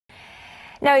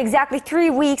Now, exactly 3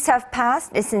 weeks have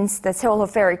passed since the Sewol-ho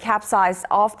ferry capsized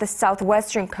off the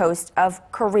southwestern coast of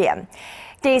Korea.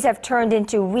 Days have turned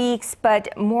into weeks,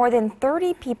 but more than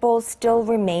 30 people still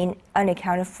remain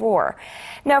unaccounted for.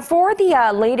 Now, for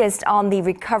the latest on the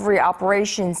recovery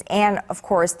operations and, of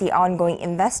course, the ongoing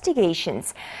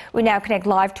investigations, we now connect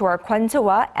live to our Kwon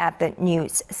Soa at the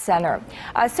News Center.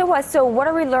 So what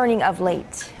are we learning of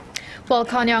late? Well,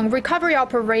 Kanyang, recovery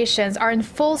operations are in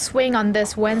full swing on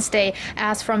this Wednesday.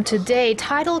 As from today,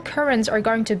 tidal currents are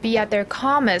going to be at their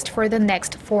calmest for the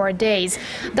next 4 days.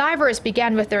 Divers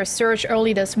began with their search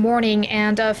early this morning,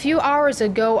 and a few hours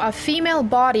ago, a female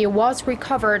body was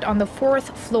recovered on the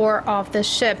 4th floor of the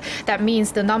ship. That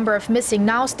means the number of missing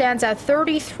now stands at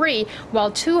 33,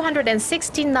 while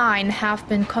 269 have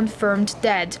been confirmed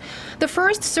dead. The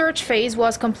first search phase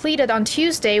was completed on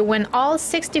Tuesday when all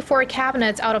 64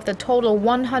 cabinets out of the total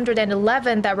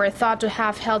 111 that were thought to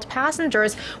have held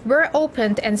passengers were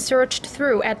opened and searched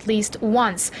through at least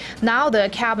once. Now the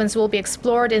cabins will be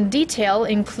explored in detail,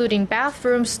 including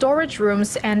bathrooms, storage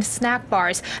rooms, and snack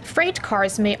bars. Freight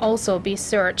cars may also be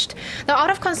searched. Now, out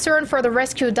of concern for the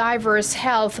rescue divers'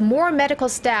 health, more medical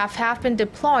staff have been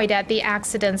deployed at the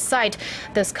accident site.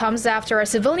 This comes after a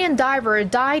civilian diver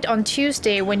died on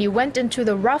Tuesday when he went into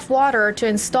the rough water to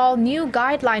install new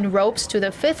guideline ropes to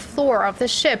the 5th floor of the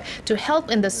ship to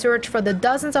help in the search for the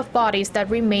dozens of bodies that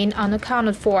remain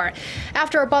unaccounted for.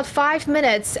 After about 5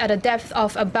 minutes at a depth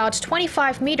of about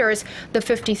 25 meters, the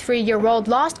 53-year-old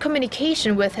lost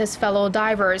communication with his fellow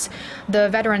divers. The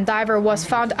veteran diver was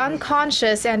found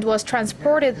unconscious and was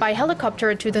transported by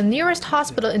helicopter to the nearest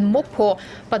hospital in Mokpo,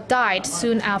 but died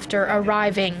soon after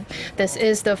arriving. This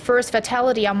is the first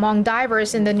fatality among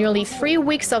divers in the nearly 3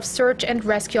 weeks of search and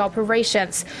rescue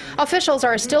operations. Officials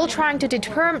are still trying to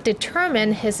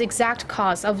determine his exact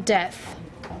cause of death.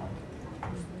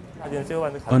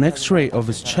 An X-ray of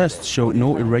his chest showed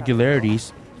no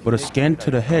irregularities, but a scan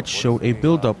to the head showed a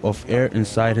buildup of air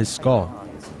inside his skull.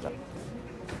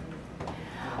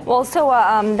 Well, so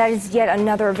that is yet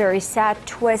another very sad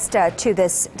twist to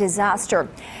this disaster.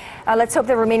 Let's hope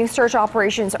the remaining search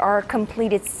operations are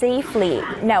completed safely.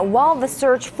 Now, while the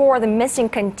search for the missing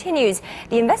continues,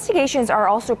 the investigations are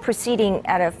also proceeding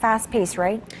at a fast pace,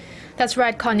 right? That's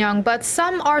right, Kanyang, but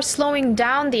some are slowing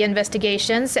down the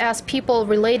investigations as people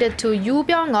related to Yoo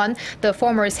Byung-on, the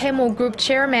former Sewol Group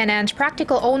chairman and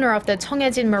practical owner of the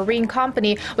Cheongjin Marine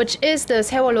Company, which is the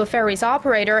Sewol-ho ferry's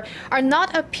operator, are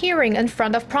not appearing in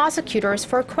front of prosecutors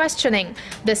for questioning.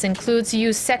 This includes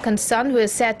Yoo's second son, who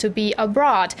is said to be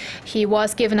abroad. He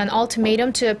was given an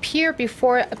ultimatum to appear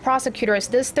before prosecutors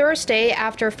this Thursday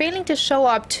after failing to show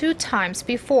up 2 times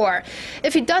before.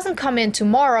 If he doesn't come in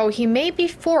tomorrow, he may be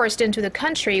forced into the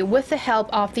country with the help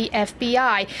of the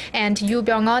FBI, and Yoo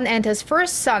Byung-on and his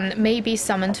first son may be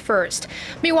summoned first.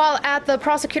 Meanwhile, at the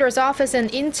prosecutor's office in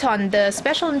Incheon, the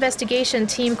special investigation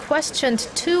team questioned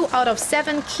 2 out of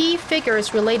 7 key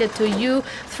figures related to Yoo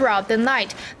throughout the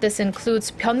night. This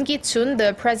includes Byun Gi-chun,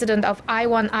 the president of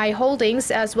I1I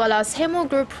Holdings, as well as Sewol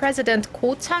Group president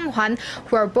Ko Chang-hwan,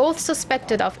 who are both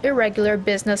suspected of irregular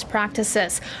business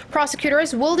practices.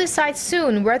 Prosecutors will decide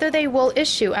soon whether they will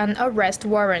issue an arrest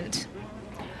warrant.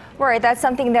 Right, that's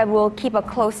something that we'll keep a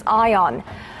close eye on.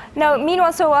 Now,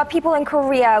 meanwhile, people in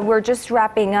Korea were just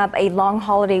wrapping up a long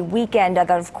holiday weekend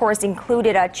that, of course,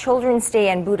 included a Children's Day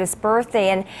and Buddha's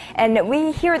birthday. And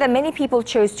we hear that many people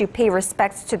chose to pay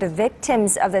respects to the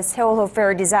victims of the Sewol-ho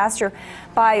ferry disaster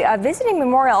by visiting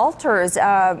memorial altars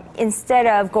instead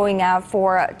of going out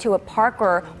to a park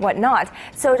or whatnot.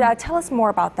 So tell us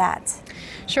more about that.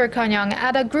 Sure, Kanyang.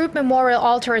 At a group memorial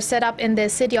altar set up in the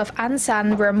city of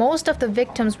Ansan, where most of the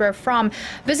victims were from,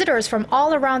 visitors from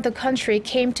all around the country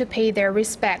came to pay their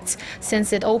respects.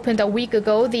 Since it opened a week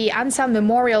ago, the Ansan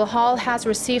Memorial Hall has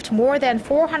received more than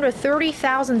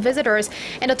 430,000 visitors,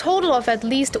 and a total of at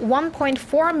least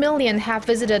 1.4 million have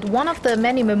visited one of the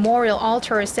many memorial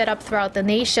altars set up throughout the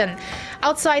nation.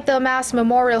 Outside the mass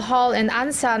memorial hall in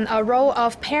Ansan, a row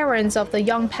of parents of the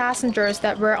young passengers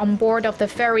that were on board of the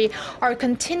ferry are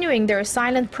continuing their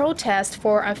silent protest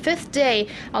for a 5th day,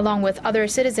 along with other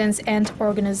citizens and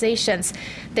organizations.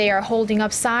 They are holding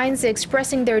up signs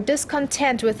expressing their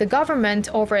discontent with the government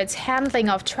over its handling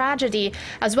of tragedy,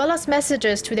 as well as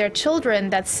messages to their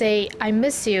children that say, "I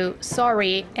miss you,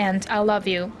 sorry, and I love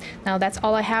you." Now, that's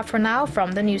all I have for now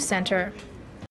from the News Center.